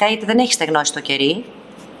προσεκτικά γιατί δεν έχει στεγνώσει το κερί.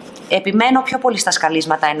 Επιμένω πιο πολύ στα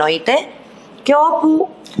σκαλίσματα εννοείται και όπου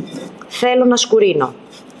θέλω να σκουρίνω.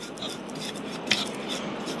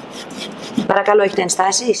 Παρακαλώ, έχετε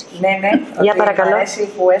ενστάσεις? Ναι. Για παρακαλώ. Μου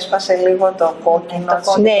αρέσει που έσπασε λίγο το κόκκινο.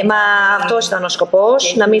 Ναι, μα αυτός ήταν ο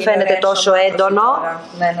σκοπός, να μην φαίνεται τόσο έντονο.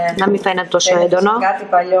 Ναι. Να μην φαίνεται τόσο έντονο. Κάτι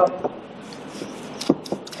παλιό.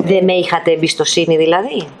 Δεν με είχατε εμπιστοσύνη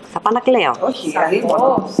δηλαδή? Θα πάω να κλαίω. Όχι,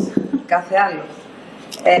 αλίμονο. Κάθε άλλο.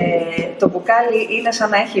 Το μπουκάλι είναι σαν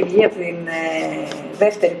να έχει βγει από την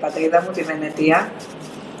δεύτερη πατρίδα μου, τη Βενετία.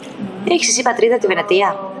 Έχεις εσύ πατρίδα τη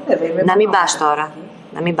Βενετία? Να μην πας τώρα.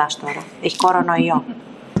 Να μην πας τώρα. Έχει κορονοϊό.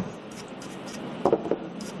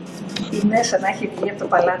 Είναι σαν να έχει βγει από το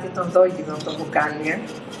παλάτι των Δόγιδων το μπουκάλι.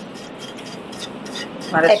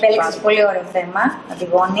 Επέλεξες πολύ ωραίο θέμα,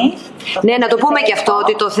 Αντγόνη. Ναι, να το πούμε και αυτό,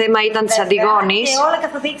 ότι το θέμα ήταν της Αντγόνης. Και όλα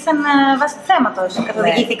καθοδήγησαν βάσει του θέματος.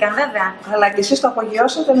 Καθοδηγήθηκαν, βέβαια. Αλλά και εσείς το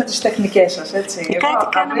απογειώσατε με τις τεχνικές σας, έτσι. Εγώ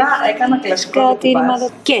απλά έκανα κλασικό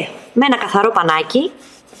Και με ένα καθαρό πανάκι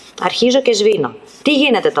αρχίζω και σβήνω. Τι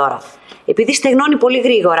γίνεται τώρα? Επειδή στεγνώνει πολύ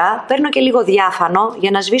γρήγορα, παίρνω και λίγο διάφανο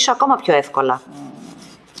για να σβήσω ακόμα πιο εύκολα.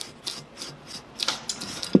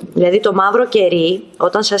 Δηλαδή το μαύρο κερί,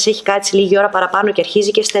 όταν σας έχει κάτσει λίγη ώρα παραπάνω και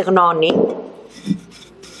αρχίζει και στεγνώνει,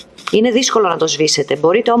 είναι δύσκολο να το σβήσετε.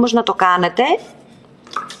 Μπορείτε όμως να το κάνετε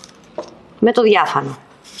με το διάφανο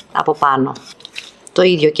από πάνω. Το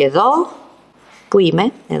ίδιο και εδώ. Πού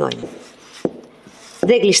είμαι? Εδώ είμαι.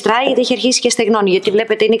 Δεν γλιστράει γιατί έχει αρχίσει και στεγνώνει, γιατί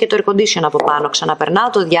βλέπετε είναι και το air condition από πάνω. Ξαναπερνάω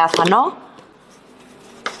το διάφανο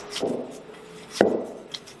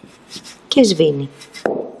και σβήνει.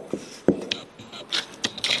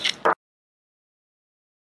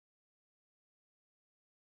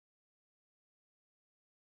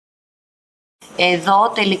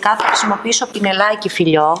 Εδώ τελικά θα χρησιμοποιήσω πινελάκι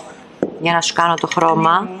Φιλιώ για να σου κάνω το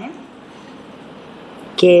χρώμα.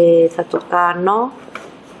 Και θα το κάνω,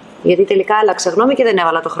 γιατί τελικά άλλαξα γνώμη και δεν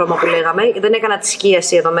έβαλα το χρώμα που λέγαμε. Δεν έκανα τη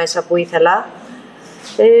σκίαση εδώ μέσα που ήθελα.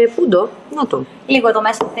 Πού το, να το. Λίγο εδώ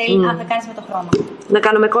μέσα θέλει, αν θα κάνεις με το χρώμα. Να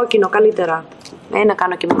κάνω με κόκκινο καλύτερα. Να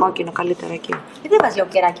κάνω και με κόκκινο καλύτερα εκεί. Δεν βάζει λίγο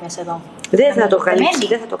κεράκι μέσα εδώ. Δεν θα το καλύψει.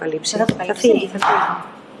 Δεν θα το καλύψει. Θα φύγει.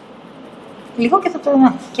 Λίγο και θα το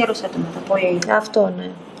κέρωσέ το μετά. Πολύ. Αυτό, ναι.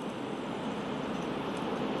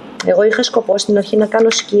 Εγώ είχα σκοπό στην αρχή να κάνω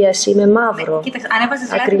σκίαση με μαύρο. Κοίταξε, αν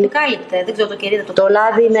έβαζες λάδι το κάλυπτε. Δεν ξέρω, το κερί δεν το κάλυπτε. Το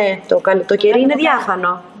λάδι, ναι. Το κερί είναι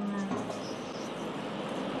διάφανο.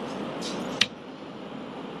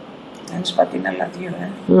 Είναι σπατίνα λαδιού,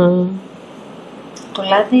 Το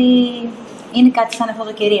λάδι είναι κάτι σαν αυτό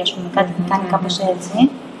το κερί, ας πούμε. Κάτι που κάνει κάπως έτσι.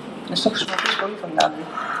 Εσύ το χρησιμοποιείς πολύ το λάδι.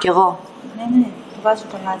 Κι εγώ. Ναι. Βάζω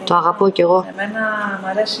το λάδι. Το αγαπώ κι εγώ. Εμένα μου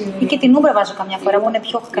αρέσει. Ή και την ούμπρα βάζω καμιά φορά που είναι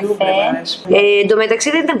πιο καφέ. Εν τω μεταξύ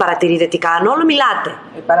δεν παρατηρείτε τι κάνω, όλο μιλάτε.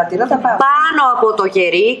 Παρατηρώ τα πάντα. Πάνω από το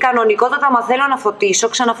κερί, κανονικότατα, άμα θέλω να φωτίσω,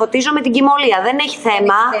 ξαναφωτίζω με την κοιμωλία. Δεν έχει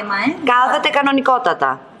θέμα. Κάθεται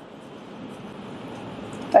κανονικότατα.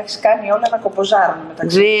 Τα έχεις κάνει όλα να κομποζάρουν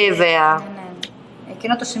μεταξύ. Βέβαια.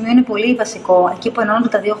 Εκείνο το σημείο είναι πολύ βασικό. Εκεί που ενώνονται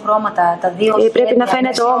τα δύο χρώματα, τα δύο πρέπει να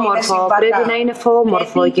φαίνεται όμορφο, πρέπει να είναι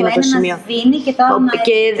όμορφο εκείνο το σημείο.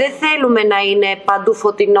 Και δεν θέλουμε να είναι παντού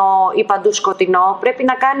φωτεινό ή παντού σκοτεινό. Πρέπει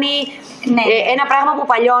να κάνει ένα πράγμα που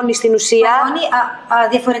παλιώνει στην ουσία.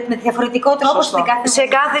 Παλιώνει με διαφορετικό τρόπο σε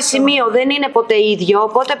κάθε σημείο. Δεν είναι ποτέ ίδιο,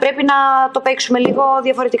 οπότε πρέπει να το παίξουμε λίγο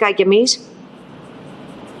διαφορετικά κι εμείς.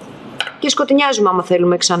 Και σκοτεινιάζουμε άμα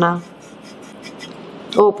θέλουμε ξανά.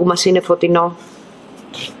 Όπου μας είναι φωτεινό.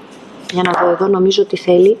 Για να δω εδώ, νομίζω ότι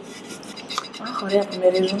θέλει. Ωραία που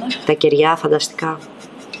μυρίζουνε. Τα κεριά, φανταστικά.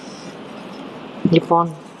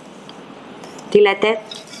 Λοιπόν, τι λέτε?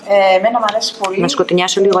 Εμένα μου αρέσει πολύ. Να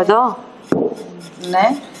σκοτεινιάσω λίγο εδώ.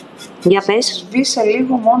 Ναι. Για πες. Σβήσε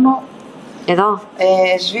λίγο μόνο. Εδώ.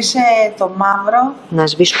 Σβήσε το μαύρο. Να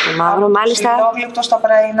σβήσω το μαύρο, μάλιστα. Ξυλόγλυπτο στα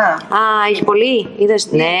πραϊνά. Έχει πολύ.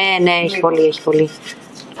 Είδες. Ναι, έχει πολύ, έχει πολύ.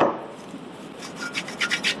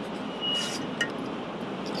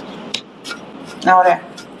 Ωραία.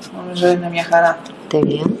 Νομίζω είναι μια χαρά.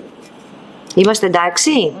 Τέλεια. Είμαστε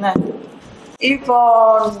εντάξει? Ναι.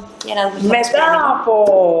 Λοιπόν, μετά από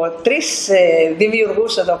 3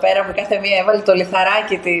 δημιουργούς εδώ πέρα που κάθε μία έβαλε το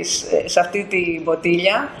λιθαράκι της σε αυτή την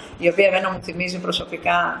μποτίλια, η οποία εμένα μου θυμίζει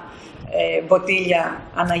προσωπικά μποτίλια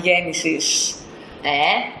αναγέννησης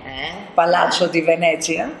Παλάτσο τη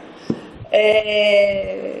Βενέτσια.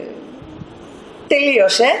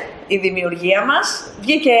 Τελείωσε η δημιουργία μας,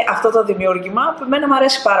 βγήκε αυτό το δημιούργημα που εμένα μου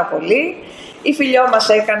αρέσει πάρα πολύ. Η Φιλιώ μας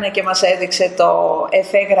έκανε και μας έδειξε το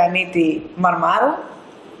εφέ γρανίτη μαρμάρου.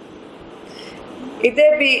 Η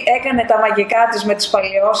Ντέμπι έκανε τα μαγικά της με τις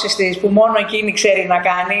παλαιώσεις της που μόνο εκείνη ξέρει να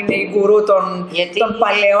κάνει. Είναι η γκουρού των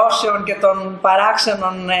παλαιώσεων και των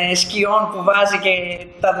παράξενων σκιών που βάζει και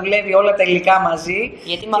τα δουλεύει όλα τα υλικά μαζί.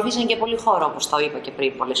 Γιατί μου αφήσαν και πολύ χώρο, όπως το είπα και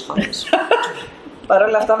πριν πολλές φορές. Παρ'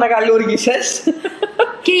 όλα αυτά μεγαλούργησες.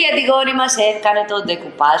 Και η Αντγόνη μας έκανε το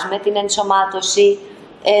Decoupage με την ενσωμάτωση.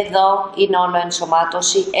 Εδώ είναι όλο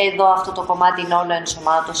ενσωμάτωση, εδώ αυτό το κομμάτι είναι όλο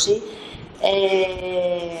ενσωμάτωση.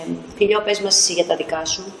 Φιλιώ, πες μας εσύ για τα δικά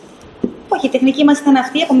σου. Όχι, η τεχνική μας ήταν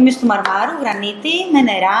αυτή, απομίμηση του μαρμάρου, γρανίτη, με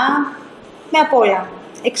νερά, με απ' όλα.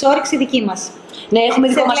 Εξόρυξη δική μας. Ναι, έχουμε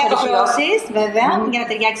δικό μας αποχρώσεις, βέβαια, για να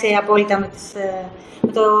ταιριάξει απόλυτα με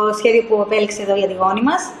το σχέδιο που επέλεξε εδώ η Αντγόνη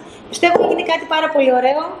μας. Πιστεύω ότι είναι κάτι πάρα πολύ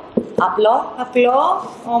ωραίο.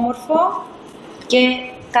 Απλό, όμορφο και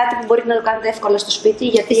κάτι που μπορείτε να το κάνετε εύκολα στο σπίτι,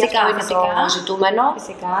 γιατί αυτό είναι το ζητούμενο.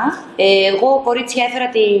 Φυσικά. Εγώ, κορίτσια, έφερα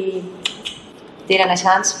τη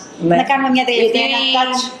Renaissance. Ναι. Να κάνουμε μια τελευταία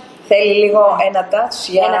touch. Θέλει λίγο ένα touch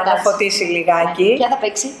για να φωτίσει λιγάκι. Ποια θα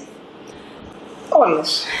παίξει?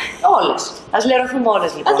 Όλες. Ας λερωθούμε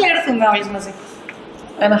όλες, λοιπόν. Ας λερωθούμε όλες μαζί.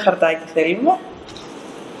 Ένα χαρτάκι θέλουμε.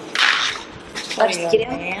 Πολύ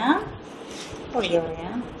ωραία. Πολύ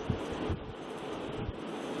ωραία.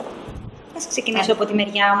 Ας ξεκινήσω από τη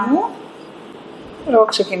μεριά μου. Εγώ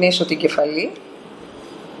ξεκινήσω την κεφαλή.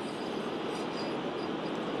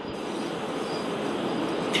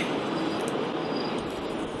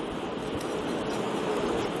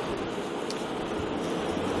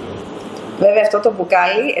 Βέβαια αυτό το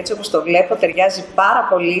μπουκάλι, έτσι όπως το βλέπω, ταιριάζει πάρα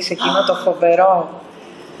πολύ σε εκείνο το φοβερό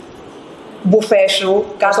μπουφέ σου,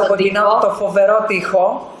 κάτω από το φοβερό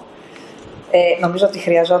τοίχο. Νομίζω ότι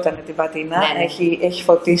χρειαζόταν την πατίνα. Ναι. Έχει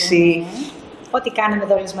φωτίσει. Ό,τι κάνουμε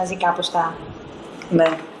εδώ όλες μαζί κάπως θα. Ναι,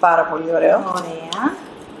 πάρα πολύ ωραίο. Ωραία.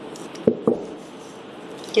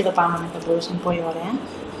 Και εδώ πάνω θα μπορούσαμε, πολύ ωραία.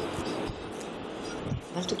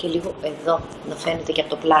 Βάλτε το και λίγο εδώ, να φαίνεται και από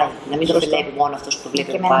το πλάι. Να μην το βλέπει μόνο αυτός που το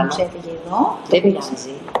βλέπει από πάνω. Και εμένα μου έφυγε εδώ. Δεν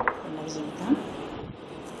πειράζει.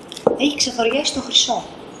 Έχει ξεθοριάσει το χρυσό.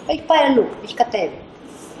 Έχει πάει αλλού, έχει κατέβει.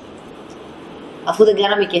 Αφού δεν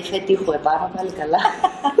κάναμε και εφέ τείχου επάνω, πάλι καλά.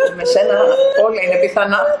 Με σένα όλα είναι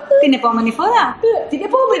πιθανά. Την επόμενη φορά. Την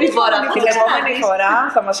επόμενη φορά. Την επόμενη φορά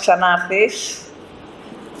θα μας ξανάρθεις.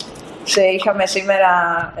 Είχαμε σήμερα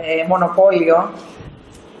μονοπόλιο.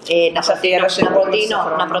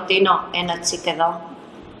 Να προτείνω ένα τσίκ εδώ.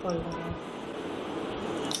 Πολύ ωραία.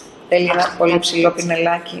 Θέλει ένα πολύ ψηλό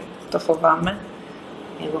πινελάκι, το φοβάμαι.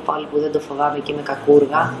 Εγώ πάλι που δεν το φοβάμαι και με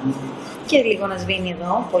κακούργα. Και λίγο να σβήνει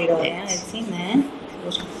εδώ, πολύ ωραία, έτσι, ναι.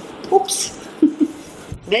 Ούψ.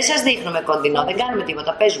 Δεν σας δείχνουμε κοντινό, δεν κάνουμε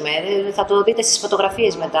τίποτα, παίζουμε. Θα το δείτε στις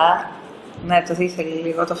φωτογραφίες μετά. Ναι, το ήθελε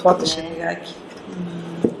λίγο, το φώτισε λιγάκι.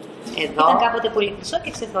 Εδώ. Ήταν κάποτε πολύ χρυσό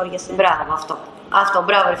και ξεθόριασε. Μπράβο, αυτό. Αυτό,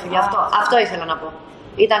 μπράβο ρε φίλε, αυτό ήθελα να πω.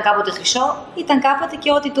 Ήταν κάποτε χρυσό. Ήταν κάποτε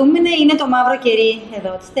και ό,τι του μείνε είναι το μαύρο κερί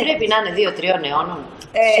εδώ. Πρέπει να είναι 2-3 αιώνων.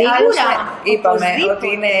 Σίγουρα. Είπαμε ότι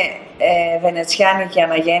είναι βενετσιάνικη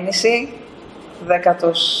αναγέννηση,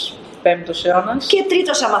 15ος αιώνας. Και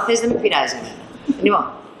τρίτος άμα θες, δεν με πειράζει. Λοιπόν,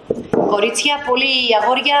 κορίτσια, πολύ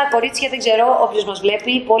αγόρια, κορίτσια δεν ξέρω, όποιος μας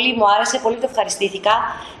βλέπει, πολύ μου άρεσε, πολύ το ευχαριστήθηκα.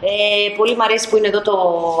 Πολύ μου αρέσει που είναι εδώ το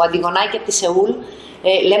Αντιγονάκι από τη Σεούλ.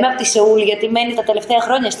 Λέμε από τη Σεούλ γιατί μένει τα τελευταία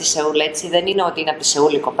χρόνια στη Σεούλ, έτσι. Δεν είναι ότι είναι από τη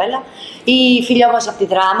Σεούλ η κοπέλα. Η Φιλιώ μας από τη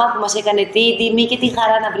Δράμα που μας έκανε την τιμή και τη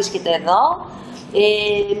χαρά να βρίσκεται εδώ.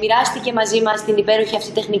 Μοιράστηκε μαζί μας την υπέροχη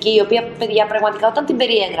αυτή τεχνική, η οποία, παιδιά, πραγματικά όταν την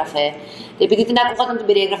περιέγραφε, επειδή την άκουγα όταν την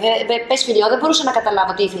περιέγραφε, πες Φιλιώ, δεν μπορούσα να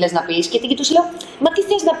καταλάβω τι ήθελες να πεις. Και του λέω, μα τι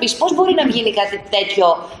θες να πεις, πώς μπορεί να βγει κάτι τέτοιο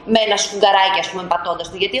με ένα σφουγγαράκι, ας πούμε, πατώντας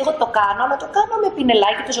το. Γιατί εγώ το κάνω, αλλά το κάνω με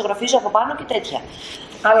πινελάκι, το ζωγραφίζω από πάνω και τέτοια.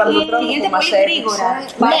 Αλλά με τον τρόπο που μας έδειξε.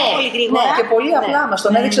 Πολύ γρήγορα. Και πολύ απλά, μας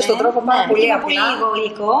τον έδειξε στον τρόπο πάρα πολύ απλά. Πολύ λίγο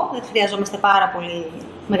υλικό, δεν χρειαζόμαστε πάρα πολύ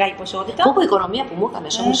μεγάλη ποσότητα. Πού η οικονομία που μου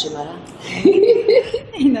έκανες όμως σήμερα.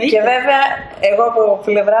 Και βέβαια, εγώ από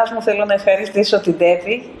πλευράς μου θέλω να ευχαριστήσω την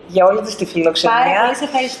Ντέπη για όλη της τη φιλοξενία. Πάρα πολύ σε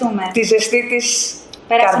ευχαριστούμε. Τη ζεστή της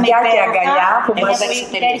καρδιά και αγκαλιά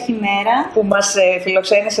που μας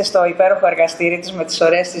φιλοξένησε στο υπέροχο εργαστήρι της με τις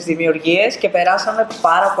ωραίες της δημιουργίες και περάσαμε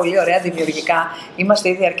πάρα πολύ ωραία δημιουργικά. Είμαστε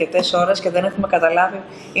ήδη αρκετές ώρες και δεν έχουμε καταλάβει,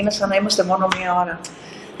 είναι σαν να είμαστε μόνο μία ώρα.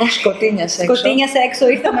 Σκοτίνιασε έξω. Σκοτίνιασε έξω,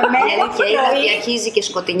 ήρθαμε μέσα. Και είδα ότι αρχίζει και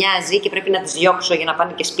σκοτεινιάζει και πρέπει να τις διώξω για να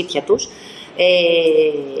πάνε και σπίτια τους.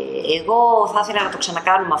 Εγώ θα ήθελα να το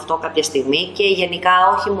ξανακάνουμε αυτό κάποια στιγμή και γενικά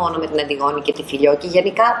όχι μόνο με την Αντγόνη και τη Φιλιώ και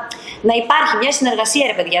γενικά να υπάρχει μια συνεργασία,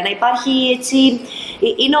 ρε παιδιά, να υπάρχει έτσι.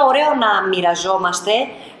 Είναι ωραίο να μοιραζόμαστε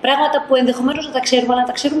πράγματα που ενδεχομένως να τα ξέρουμε, αλλά να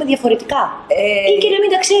τα ξέρουμε διαφορετικά. Ή και να μην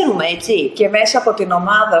τα ξέρουμε, έτσι. Και μέσα από την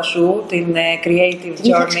ομάδα σου, την Creative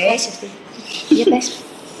Journey. Για πες.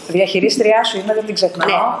 Διαχειρίστριά σου είμαι, δεν την ξεχνάω.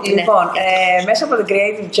 Ναι, λοιπόν, μέσα από την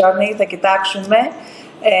Creative Journey θα κοιτάξουμε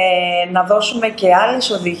να δώσουμε και άλλες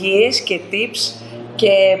οδηγίες και tips και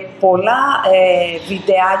πολλά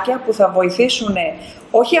βιντεάκια που θα βοηθήσουν,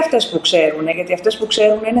 όχι αυτές που ξέρουν, γιατί αυτές που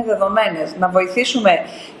ξέρουν είναι δεδομένες, να βοηθήσουμε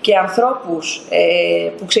και ανθρώπους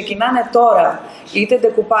που ξεκινάνε τώρα, είτε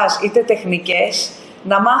Decoupage είτε τεχνικές,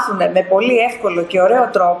 να μάθουν με πολύ εύκολο και ωραίο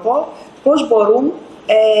τρόπο πώς μπορούν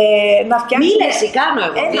να φτιάξουν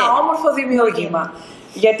ένα όμορφο δημιούργημα.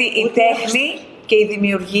 Γιατί η τέχνη και η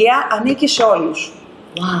δημιουργία ανήκει σε όλους.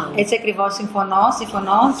 Wow. Έτσι ακριβώς, συμφωνώ.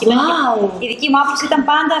 Wow. Η δική μου άποψη ήταν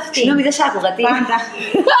πάντα αυτή. Συγγνώμη, δεν σ' άκουγα, τι. Πάντα.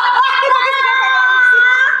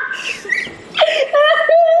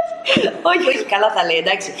 Όχι, καλά θα λέει,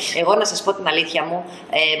 εντάξει. Εγώ να σας πω την αλήθεια μου,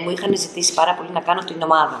 μου είχαν ζητήσει πάρα πολύ να κάνω την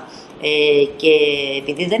ομάδα. Και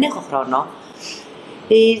επειδή δεν έχω χρόνο,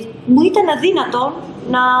 μου ήταν αδύνατο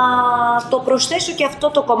να το προσθέσω και αυτό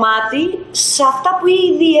το κομμάτι σε αυτά που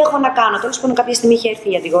ήδη έχω να κάνω. Τέλος πάντων, κάποια στιγμή είχε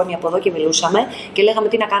έρθει η Αντγόνη από εδώ και μιλούσαμε και λέγαμε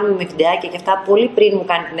τι να κάνουμε με βιντεάκια και αυτά, πολύ πριν μου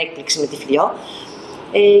κάνει την έκπληξη με τη Φιλιώ.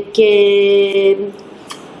 Και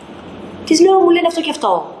της λέω, μου λένε αυτό και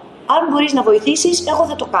αυτό. Αν μπορείς να βοηθήσεις, εγώ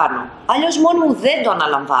θα το κάνω. Αλλιώς μόνο μου δεν το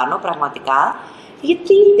αναλαμβάνω πραγματικά,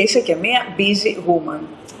 γιατί... Είσαι και μία busy woman.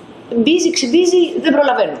 Busy, ξυμπίζει, δεν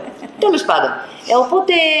προλαβαίνω. Τέλος πάντων.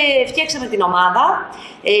 Οπότε φτιάξαμε την ομάδα.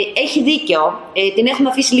 Έχει δίκιο. Την έχουμε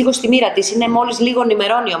αφήσει λίγο στη μοίρα της. Είναι μόλις λίγων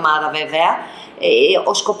ημερών η ομάδα, βέβαια.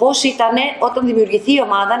 Ο σκοπός ήταν όταν δημιουργηθεί η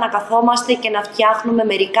ομάδα να καθόμαστε και να φτιάχνουμε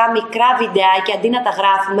μερικά μικρά βιντεάκια αντί να τα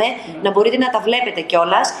γράφουμε, να μπορείτε να τα βλέπετε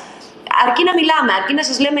κιόλας. Αρκεί να μιλάμε, αρκεί να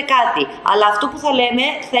σας λέμε κάτι. Αλλά αυτό που θα λέμε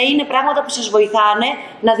θα είναι πράγματα που σας βοηθάνε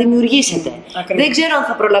να δημιουργήσετε. Ακριβώς. Δεν ξέρω αν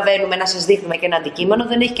θα προλαβαίνουμε να σας δείχνουμε και ένα αντικείμενο,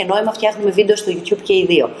 δεν έχει και νόημα, φτιάχνουμε βίντεο στο YouTube και οι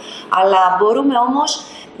δύο. Αλλά μπορούμε όμως,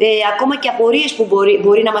 ακόμα και απορίες που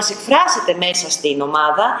μπορεί να μας εκφράσετε μέσα στην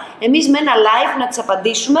ομάδα, εμείς με ένα live να τις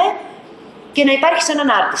απαντήσουμε και να υπάρχει σαν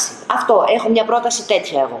ανάρτηση. Αυτό, έχω μια πρόταση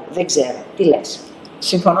τέτοια εγώ, δεν ξέρω. Τι λες?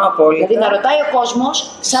 Συμφωνώ απόλυτα. Δηλαδή να ρωτάει ο κόσμος,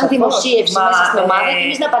 σαν δημοσίευση μέσα στην ομάδα, και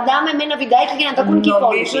εμείς να απαντάμε με ένα βιντεάκι για να τα ακούν και οι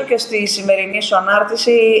υπόλοιποι. Νομίζω και στη σημερινή σου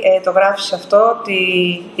ανάρτηση το γράφεις αυτό, ότι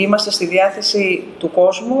είμαστε στη διάθεση του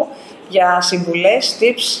κόσμου για συμβουλές,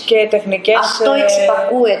 tips και τεχνικές. Αυτό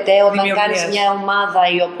εξυπακούεται όταν κάνεις μια ομάδα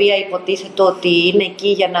η οποία υποτίθεται ότι είναι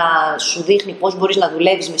εκεί για να σου δείχνει πώς μπορείς να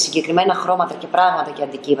δουλεύεις με συγκεκριμένα χρώματα και πράγματα και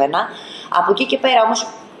αντικείμενα. Από εκεί και πέρα όμως,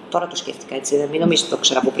 τώρα το σκέφτηκα έτσι, μην νομίζετε το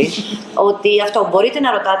ξέρω από πριν, ότι αυτό μπορείτε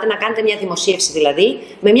να ρωτάτε, να κάνετε μια δημοσίευση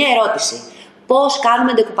δηλαδή, με μια ερώτηση. Πώς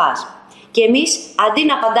κάνουμε decoupage? Και εμείς αντί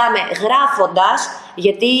να απαντάμε γράφοντας,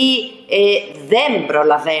 γιατί δεν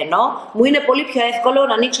προλαβαίνω, μου είναι πολύ πιο εύκολο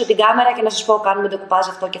να ανοίξω την κάμερα και να σας πω κάνουμε decoupage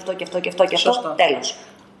αυτό και αυτό και αυτό και αυτό και αυτό. Τέλος.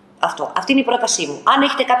 Αυτό. Αυτή είναι η πρότασή μου. Αν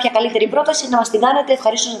έχετε κάποια καλύτερη πρόταση να μας την κάνετε,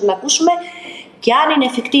 ευχαρίστως να την ακούσουμε, και αν είναι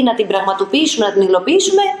εφικτή να την πραγματοποιήσουμε, να την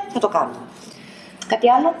υλοποιήσουμε, θα το κάνουμε. Κάτι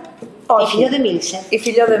άλλο? Όχι. Η Φιλιώ δεν μίλησε. Η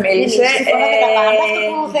Φιλιώ δεν μίλησε. Συμφωνώ με τα πάντα. Αυτό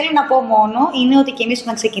που θέλω να πω μόνο είναι ότι και εμείς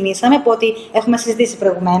όταν ξεκινήσαμε, από ό,τι έχουμε συζητήσει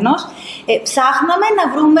προηγουμένως, ψάχναμε να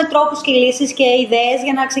βρούμε τρόπους και λύσεις και ιδέες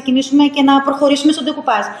για να ξεκινήσουμε και να προχωρήσουμε στον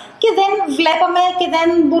decoupage. Και δεν βλέπαμε και δεν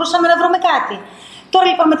μπορούσαμε να βρούμε κάτι. Τώρα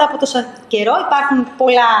λοιπόν, μετά από τόσο καιρό, υπάρχουν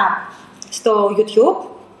πολλά στο YouTube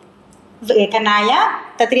κανάλια,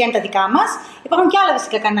 τα 3 είναι τα δικά μας. Υπάρχουν και άλλα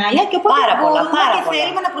βασικά κανάλια, και οπότε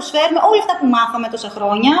θέλουμε να προσφέρουμε όλα αυτά που μάθαμε τόσα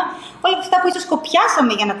χρόνια, όλα αυτά που ίσως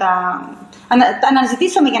κοπιάσαμε για να τα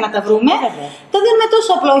αναζητήσαμε για να τα βρούμε. Το δίνουμε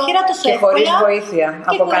τόσο απλόχερα, τόσο εύκολα. Και χωρίς βοήθεια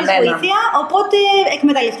από κανένα. Οπότε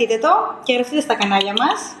εκμεταλλευτείτε το και γραφτείτε στα κανάλια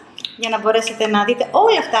μας για να μπορέσετε να δείτε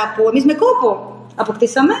όλα αυτά που εμείς με κόπο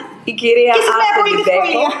αποκτήσαμε. Η κυρία και με πολύ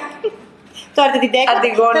δυσκολία. Τώρα την Decoupage,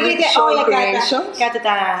 Αντγόνη, θα βρείτε όλα κάτω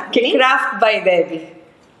τα και craftbydebi.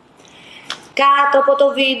 Κάτω από το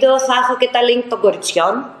βίντεο θα έχω και τα link των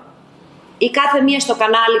κοριτσιών. Η κάθε μία στο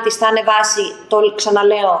κανάλι της θα ανεβάσει, το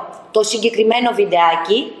ξαναλέω, το συγκεκριμένο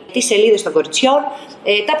βιντεάκι, τις σελίδες των κοριτσιών,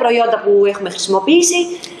 τα προϊόντα που έχουμε χρησιμοποιήσει,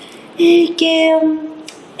 και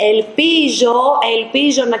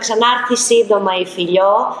ελπίζω να ξανάρθει σύντομα η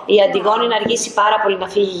Φιλιώ, η Αντγόνη να αργήσει πάρα πολύ να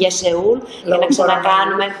φύγει για Σεούλ και να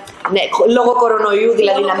ξανακάνουμε, ναι, λόγω κορονοϊού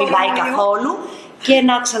δηλαδή, να μην πάει καθόλου, και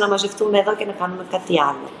να ξαναμαζευτούμε εδώ και να κάνουμε κάτι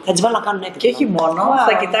άλλο. Θα τις βάλω να κάνουν έπιπλο. Και όχι μόνο,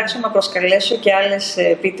 θα κοιτάξω να προσκαλέσω και άλλες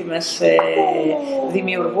επίτιμες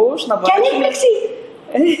δημιουργούς να μπορέσουν. Και ανύπλεξη!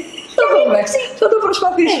 Θα το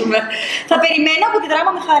προσπαθήσουμε. Θα περιμένω από τη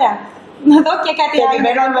δράμα με χαρά. Να δω και κάτι άλλο.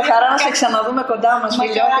 Περιμένουμε με χαρά να σε ξαναδούμε κοντά μας,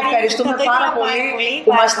 Φιλιώ. Ευχαριστούμε πάρα πολύ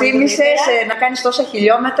που μας τίμησες να κάνεις τόσα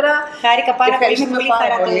χιλιόμετρα. Χάρηκα πάρα πολύ, με πολύ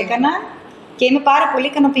χαρά το έκανα και είμαι πάρα πολύ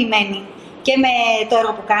ικανοποιημένη. Και με το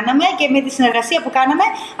έργο που κάναμε και με τη συνεργασία που κάναμε,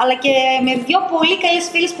 αλλά και με 2 πολύ καλές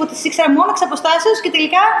φίλες που τις ήξερα μόνο εξ αποστάσεως και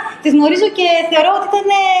τελικά τις γνωρίζω και θεωρώ ότι ήταν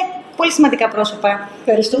πολύ σημαντικά πρόσωπα.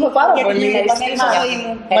 Ευχαριστούμε πάρα πολύ.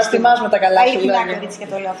 Μας τιμάς με τα καλά σου λόγια.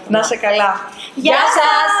 Να σε καλά. Γεια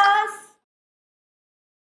σας!